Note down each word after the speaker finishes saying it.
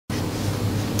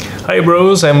Hi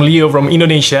bros, I'm Leo from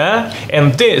Indonesia,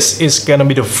 and this is gonna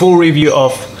be the full review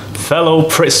of fellow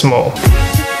Prismo.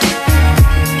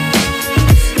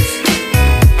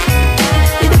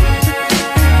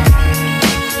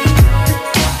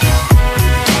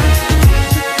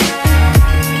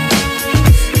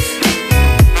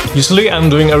 Usually I'm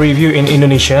doing a review in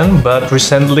Indonesian, but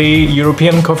recently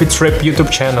European Coffee Trip YouTube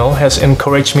channel has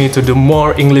encouraged me to do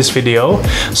more English video.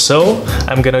 So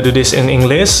I'm gonna do this in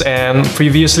English, and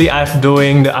previously I've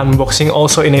doing the unboxing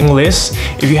also in English.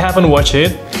 If you haven't watched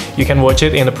it, you can watch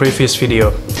it in the previous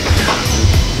video.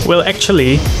 Well,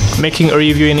 actually, making a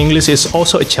review in English is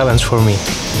also a challenge for me,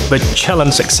 but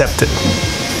challenge accepted.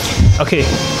 Okay,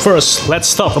 first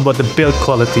let's talk about the build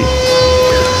quality.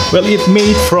 Well, it's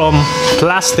made from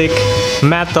plastic,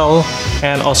 metal,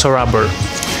 and also rubber.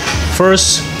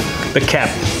 First, the cap.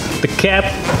 The cap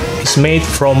is made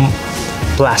from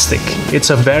plastic. It's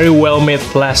a very well-made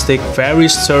plastic, very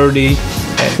sturdy,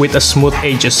 with a smooth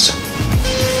edges.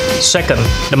 Second,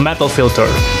 the metal filter.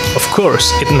 Of course,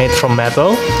 it's made from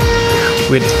metal,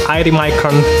 with 80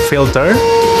 micron filter,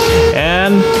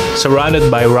 and surrounded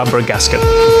by rubber gasket.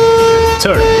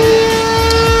 Third,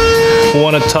 we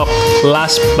want to talk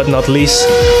last but not least,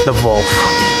 the valve.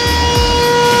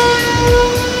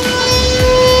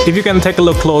 If you can take a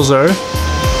look closer,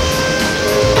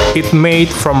 it's made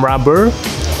from rubber,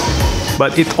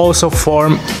 but it also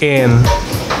formed in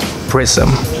prism.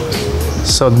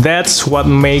 So that's what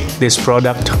makes this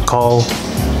product called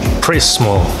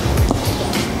Prismo.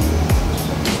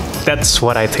 That's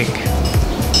what I think.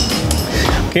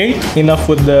 Okay, enough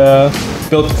with the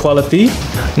build quality.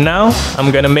 Now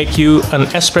I'm gonna make you an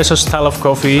espresso style of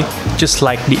coffee, just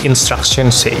like the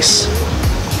instruction says.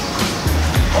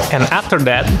 And after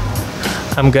that,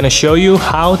 I'm gonna show you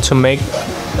how to make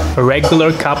a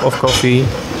regular cup of coffee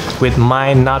with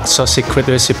my not so secret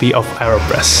recipe of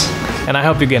AEROPRESS. And I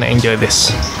hope you're gonna enjoy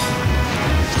this.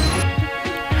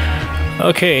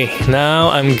 Okay, now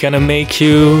I'm gonna make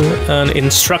you an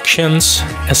instructions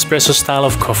espresso style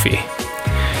of coffee.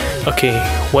 Okay,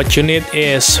 what you need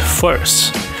is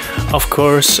first, of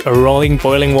course, a rolling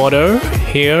boiling water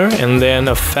here, and then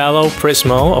a fellow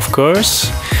Prismo, of course,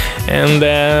 and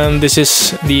then this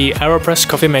is the AEROPRESS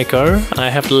coffee maker. I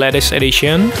have the latest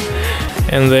edition,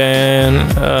 and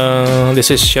then this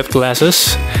is shot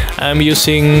glasses. I'm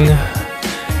using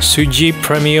Suji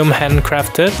Premium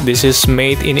handcrafted. This is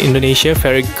made in Indonesia,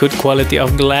 very good quality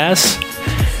of glass,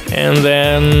 and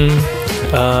then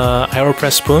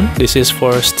AEROPRESS spoon. This is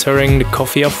for stirring the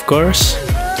coffee, of course.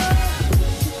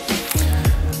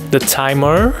 The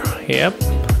timer, yep,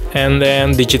 and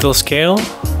then digital scale,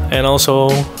 and also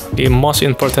the most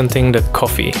important thing, the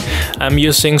coffee. I'm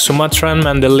using Sumatran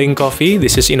Mandailing coffee.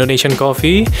 This is Indonesian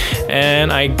coffee,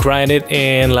 and I grind it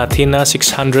in Latina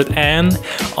 600N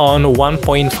on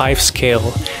 1.5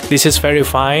 scale. This is very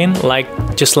fine,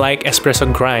 just like espresso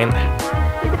grind.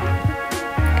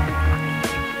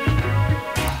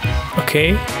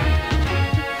 Okay,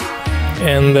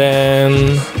 and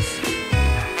then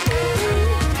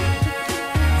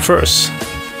first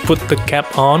put the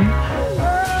cap on.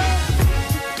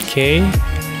 Okay,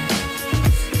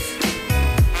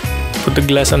 put the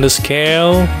glass on the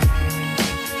scale,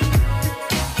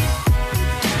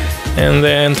 and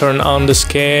then turn on the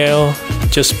scale.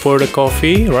 Just pour the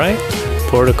coffee, right?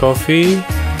 Pour the coffee.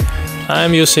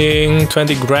 I'm using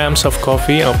 20 grams of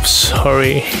coffee. Oh,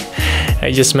 sorry, I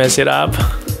just messed it up.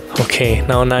 Okay,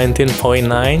 now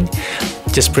 19.9.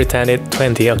 Just pretend it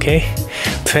 20, okay?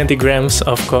 20 grams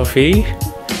of coffee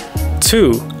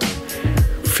to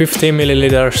 50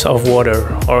 milliliters of water,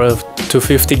 or to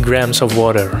 50 grams of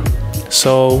water.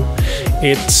 So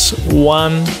it's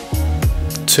 1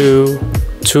 to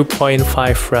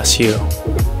 2.5 ratio.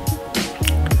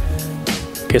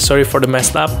 Okay, sorry for the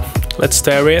messed up. Let's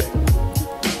stir it.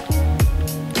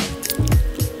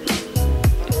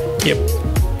 Yep,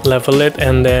 level it,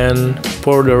 and then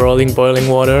pour the rolling boiling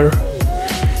water.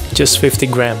 Just 50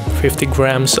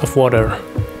 grams of water.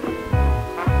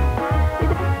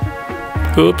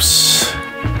 Oops,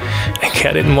 I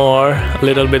get it more, a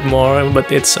little bit more,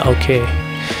 but it's okay.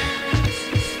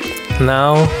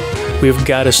 Now we've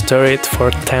got to stir it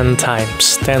for 10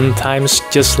 times. 10 times,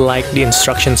 just like the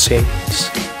instruction says.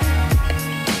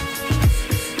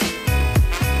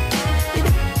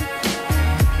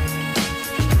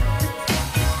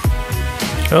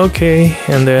 Okay,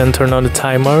 and then turn on the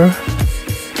timer.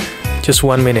 Just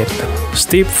 1 minute.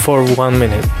 Steep for 1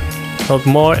 minute. Not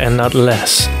more and not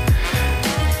less.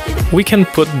 We can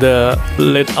put the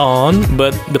lid on,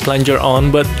 but the plunger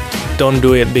on, but don't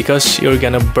do it because you're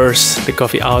gonna burst the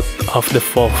coffee out of the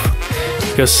valve.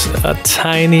 because a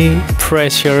tiny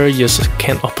pressure just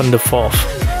can open the valve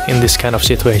in this kind of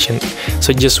situation.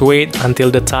 So just wait until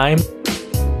the time.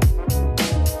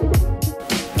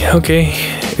 Okay,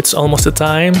 it's almost the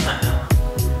time.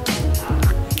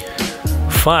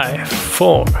 5,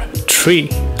 4, 3,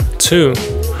 2,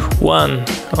 1.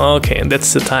 Okay,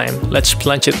 that's the time. Let's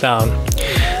plunge it down.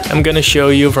 I'm gonna show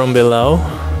you from below.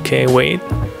 Okay, wait.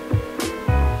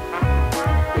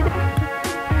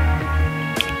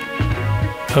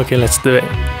 Okay, let's do it.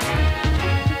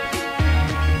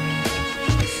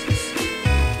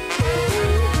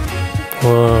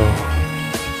 Whoa.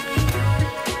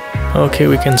 Okay,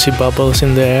 we can see bubbles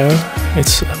in there.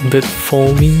 It's a bit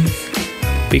foamy.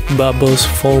 Big bubbles,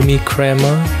 foamy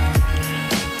crema.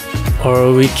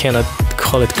 Or we cannot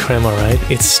call it crema, right?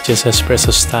 It's just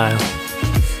espresso style.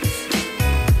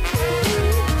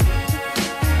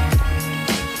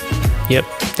 Yep,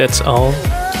 that's all.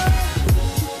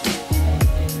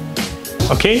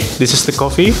 Okay, this is the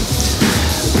coffee.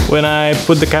 When I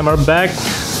put the camera back,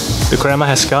 the crema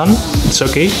has gone. It's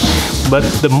okay. But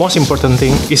the most important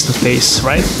thing is the taste,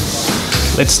 right?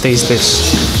 Let's taste this.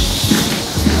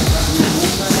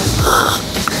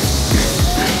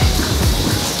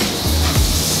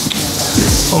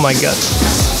 Oh my god,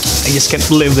 I just can't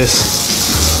believe this.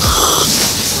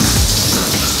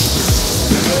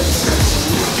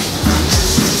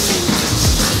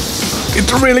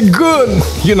 It's really good.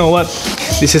 You know what?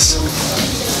 It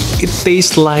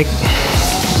tastes like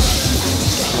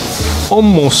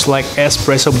almost like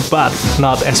espresso, but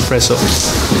not espresso.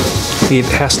 It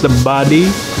has the body.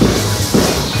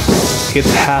 It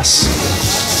has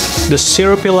the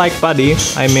syrupy like body,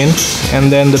 I mean,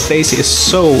 and then the taste is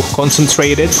so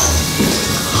concentrated.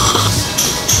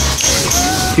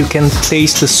 You can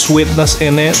taste the sweetness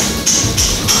in it.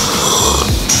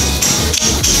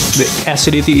 The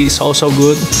acidity is also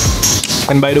good.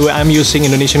 And by the way, I'm using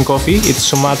Indonesian coffee. It's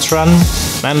Sumatran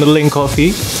Mandailing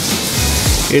coffee.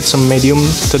 It's a medium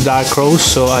to dark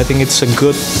roast, so I think it's a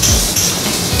good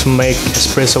to make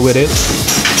espresso with it.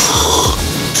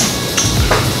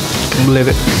 I can't believe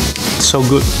it. It's so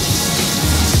good.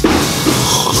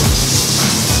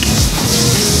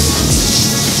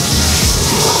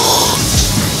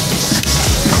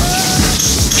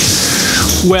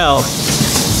 Well,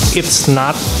 it's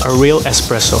not a real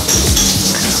espresso.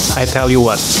 I tell you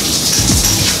what.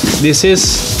 This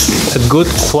is a good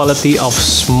quality of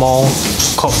small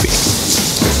coffee.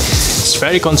 It's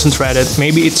very concentrated.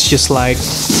 Maybe it's just like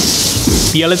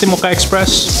Reality Mocha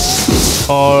Express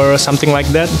or something like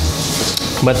that.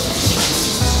 But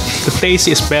the taste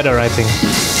is better, I think.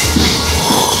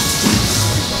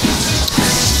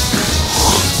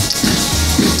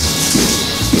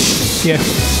 Yeah,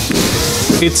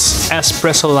 it's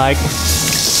espresso-like.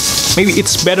 Maybe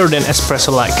it's better than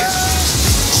espresso-like.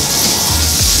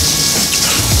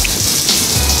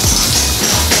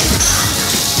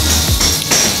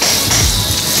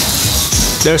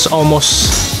 There's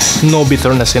almost no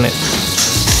bitterness in it.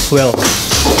 Well,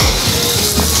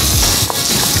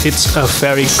 it's a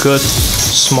very good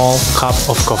small cup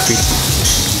of coffee.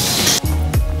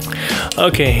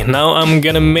 Okay, now I'm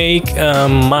gonna make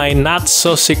my not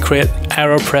so secret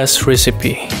AEROPRESS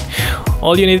recipe.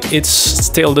 All you need is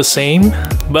still the same,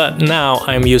 but now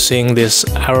I'm using this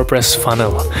AEROPRESS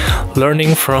funnel.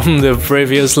 Learning from the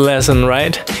previous lesson,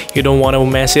 right? You don't want to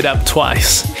mess it up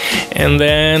twice. And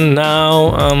then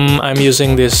now I'm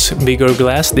using this bigger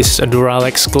glass. This is a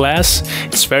Duralex glass.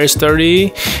 It's very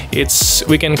sturdy.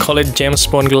 We can call it James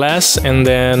Bond glass. And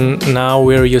then now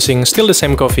we're using still the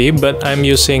same coffee, but I'm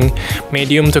using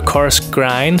medium to coarse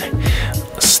grind.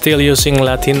 Still using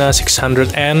Latina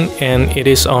 600N, and it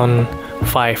is on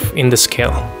 5 in the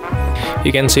scale.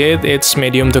 You can see it, it's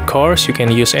medium to coarse. You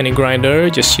can use any grinder,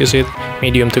 just use it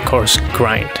medium to coarse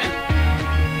grind.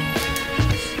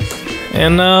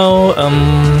 And now,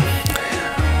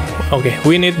 okay,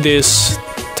 we need this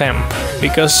temp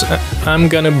because I'm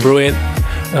gonna brew it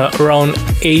around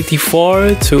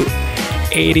 84 to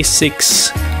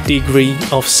 86 degrees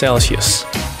of Celsius.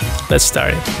 Let's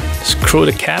start it. Screw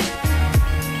the cap.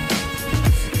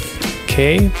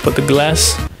 Okay, put the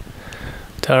glass.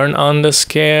 Turn on the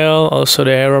scale, also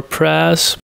the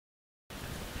AEROPRESS.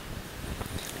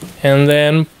 And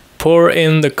then pour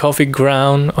in the coffee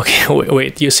ground. Okay,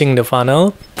 wait, using the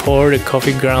funnel. Pour the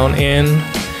coffee ground in.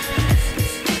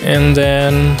 And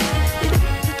then,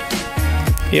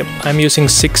 yep, I'm using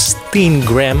 16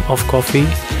 grams of coffee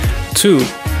to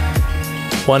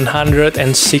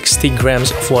 160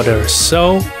 grams of water.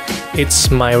 So it's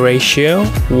my ratio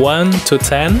 1 to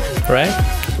 10, right?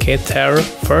 Okay, tare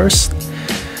first.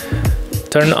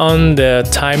 Turn on the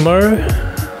timer.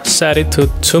 set it to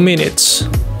 2 minutes.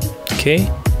 Okay,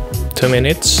 2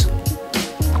 minutes.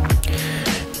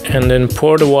 And then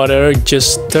pour the water,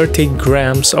 just 30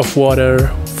 grams of water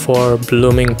for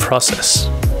blooming process.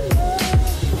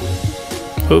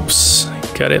 Oops,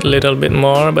 got it a little bit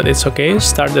more, but it's okay.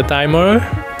 Start the timer.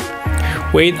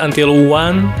 Wait until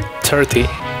 1:30.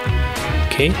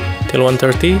 Okay, till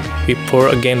 1:30, we pour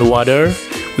again the water.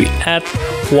 We add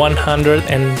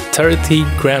 130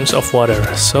 grams of water,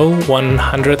 so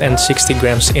 160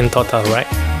 grams in total, right?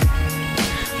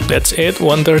 That's it,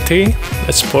 1:30.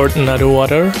 Let's pour another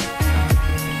water.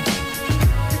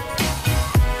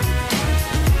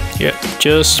 Yeah,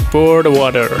 just pour the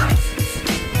water.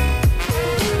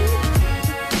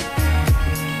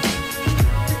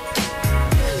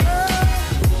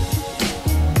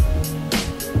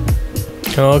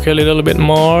 Okay, a little bit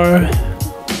more.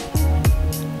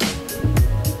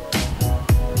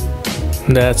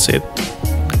 That's it.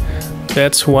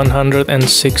 That's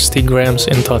 160 grams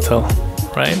in total,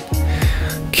 right?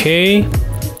 Okay.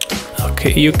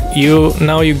 Okay, you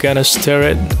now you gotta stir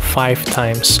it 5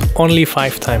 times. Only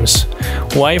 5 times.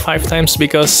 Why 5 times?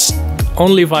 Because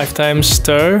only 5 times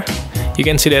stir, you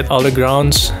can see that all the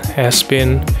grounds has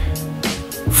been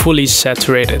fully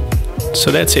saturated.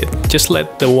 So that's it. Just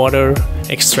let the water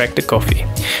extract the coffee.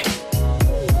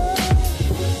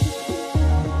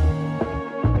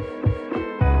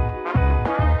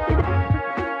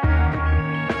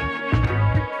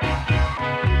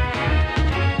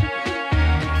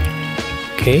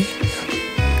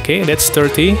 Okay, that's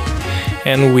 30,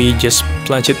 and we just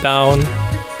plunge it down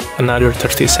another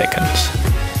 30 seconds.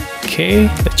 Okay,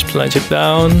 let's plunge it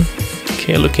down.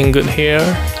 Okay, looking good here.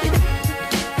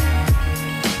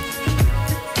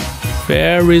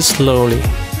 Very slowly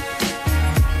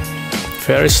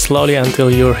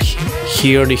until you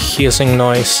hear the hissing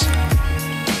noise.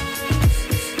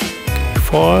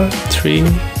 4, 3,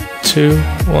 2,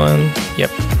 1.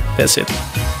 Yep, that's it.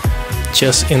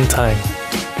 Just in time.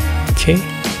 Okay.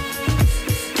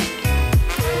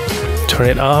 Turn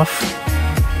it off.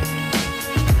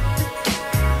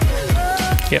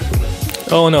 Yep.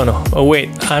 Oh no. Oh wait,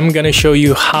 I'm gonna show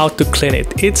you how to clean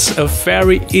it. It's a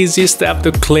very easy step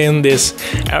to clean this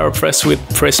AEROPRESS with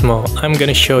Prismo. I'm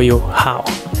gonna show you how.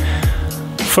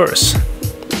 First,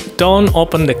 don't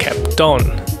open the cap, don't.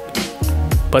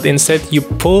 But instead you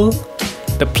pull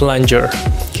the plunger.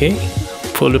 Okay?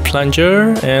 Pull the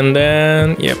plunger and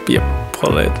then yep,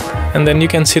 pull it. And then you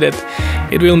can see that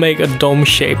it will make a dome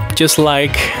shape, just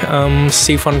like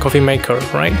siphon coffee maker,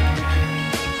 right?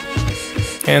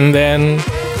 And then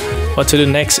what to do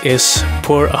next is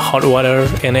pour a hot water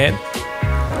in it.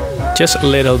 Just a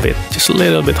little bit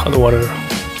hot water.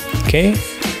 Okay,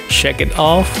 shake it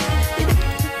off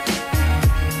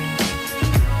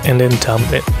and then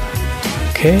dump it.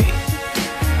 Okay,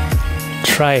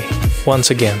 try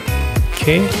once again.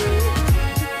 Okay,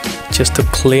 just to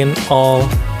clean all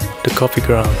the coffee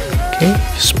ground. Okay,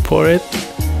 just pour it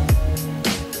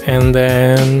and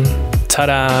then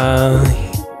ta-da!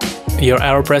 Your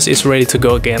AEROPRESS is ready to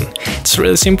go again. It's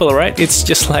really simple, right? It's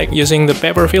just like using the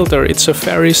paper filter. It's a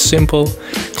very simple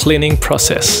cleaning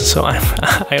process. So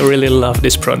I really love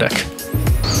this product.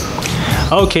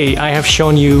 Okay, I have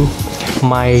shown you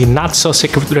my not so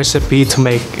secret recipe to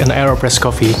make an AEROPRESS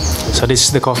coffee. So this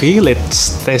is the coffee.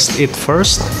 Let's test it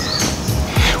first.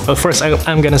 Well, first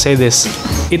I'm gonna say this.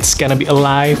 It's gonna be a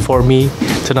lie for me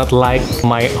to not like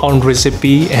my own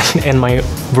recipe and my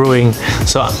brewing.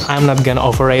 So I'm not gonna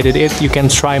overrate it. You can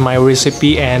try my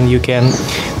recipe and you can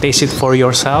taste it for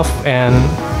yourself and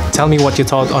tell me what you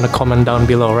thought on a comment down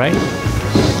below, right?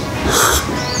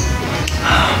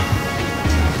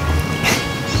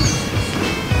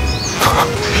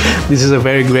 This is a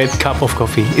very great cup of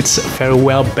coffee. It's a very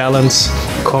well balanced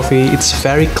coffee. It's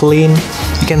very clean.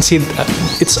 You can see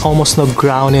it's almost no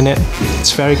ground in it.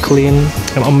 It's very clean.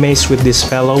 I'm amazed with this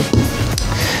fellow.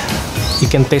 You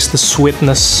can taste the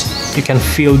sweetness. You can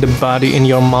feel the body in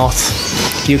your mouth.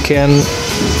 You can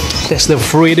taste the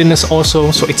fruitiness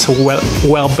also. So it's a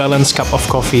well balanced cup of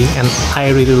coffee, and I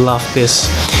really love this.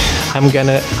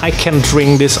 I can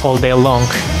drink this all day long.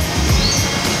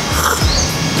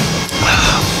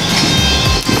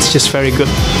 It's just very good.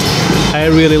 I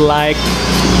really like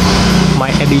my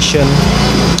addition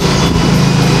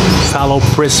fellow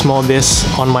Prismo this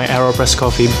on my AEROPRESS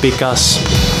coffee, because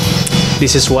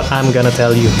this is what I'm gonna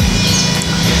tell you.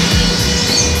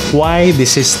 Why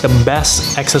this is the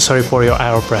best accessory for your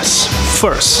AEROPRESS.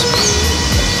 First,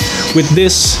 with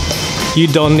this you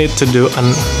don't need to do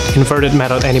an inverted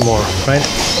method anymore, right?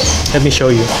 Let me show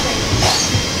you.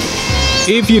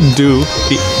 If you do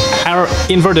the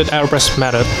inverted AEROPRESS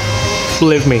method,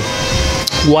 believe me,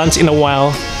 once in a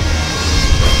while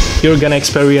you're gonna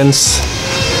experience,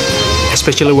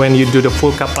 especially when you do the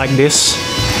full cup like this,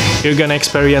 you're gonna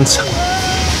experience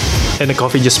and the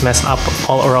coffee just messed up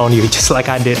all around you, just like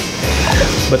I did.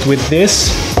 But with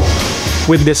this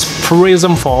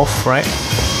Prism valve, right,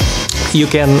 you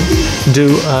can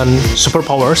do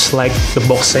superpowers like the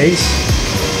box says.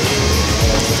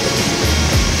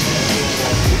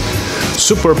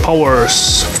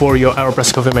 Superpowers for your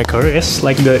AEROPRESS coffee maker is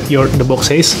like the box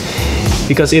says,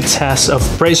 because it has a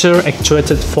pressure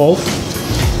actuated valve,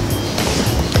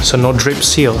 so no drip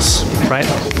seals, right?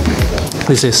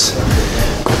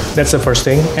 That's the first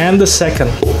thing. And the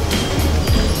second,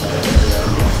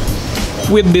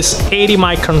 with this 80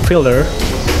 micron filler,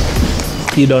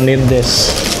 you don't need this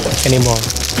anymore.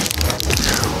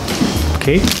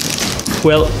 Okay,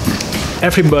 well,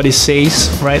 everybody says,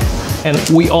 right, and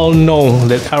we all know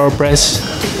that AEROPRESS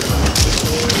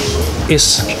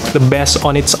is the best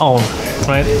on its own,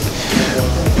 right?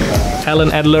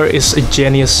 Alan Adler is a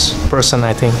genius person,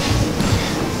 I think.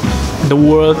 The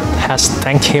world has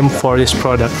thanked him for this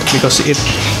product because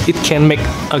it can make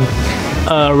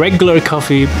a regular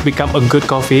coffee become a good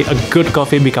coffee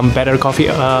become better coffee,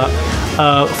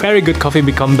 a very good coffee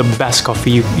become the best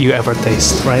coffee you ever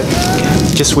taste, right?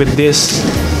 Just with this,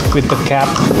 with the cap,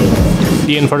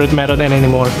 the inverted method, and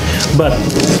anymore. But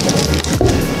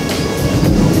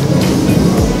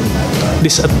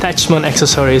this attachment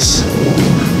accessories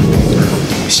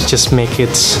just make it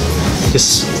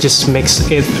just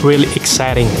makes it really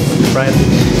exciting, right?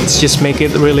 It's just make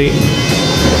it really,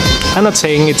 I'm not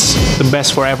saying it's the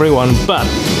best for everyone, but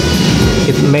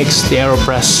it makes the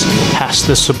AEROPRESS has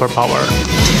the superpower.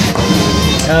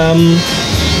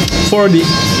 For the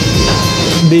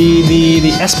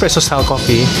espresso style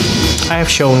coffee, I have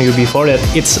shown you before that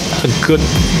it's a good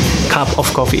cup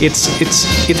of coffee.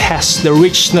 It has the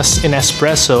richness in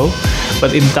espresso,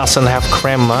 but it doesn't have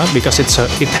crema because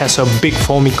it has a big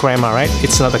foamy crema, right?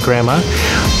 It's not a crema.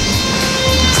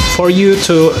 For you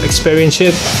to experience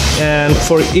it, and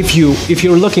for if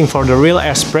you're looking for the real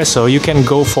espresso, you can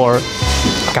go for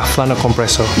Caflano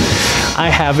Compresso. I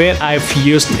have it, I've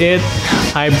used it,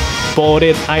 I bought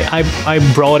it, I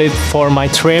brought it for my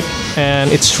trip, and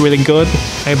it's really good.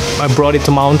 I brought it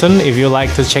to Mountain if you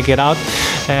like to check it out,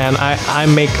 and I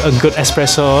make a good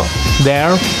espresso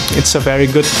there. It's a very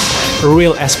good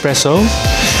real espresso,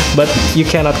 but you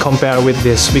cannot compare with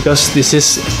this because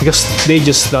they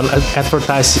just don't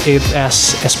advertise it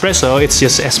as espresso. It's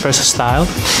just espresso style,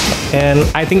 and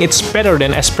I think it's better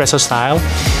than espresso style.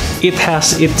 It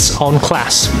has its own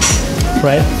class,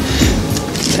 right?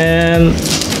 And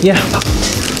yeah,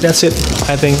 that's it.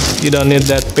 I think you don't need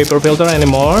that paper filter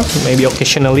anymore, maybe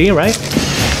occasionally, right?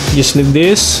 You just need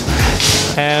this.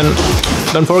 And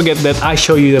don't forget that I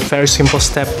show you the very simple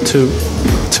step to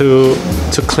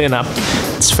clean up.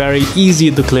 It's very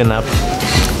easy to clean up.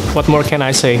 What more can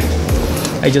I say?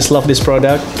 I just love this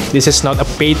product. This is not a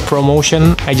paid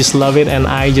promotion. I just love it, and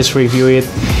I just review it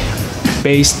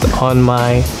based on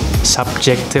my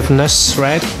subjectiveness,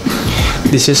 right?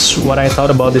 This is what I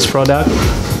thought about this product.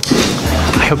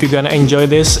 I hope you're gonna enjoy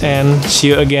this, and see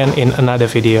you again in another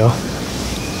video.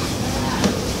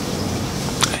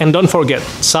 And don't forget,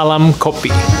 salam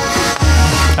kopi.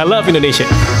 I love Indonesia.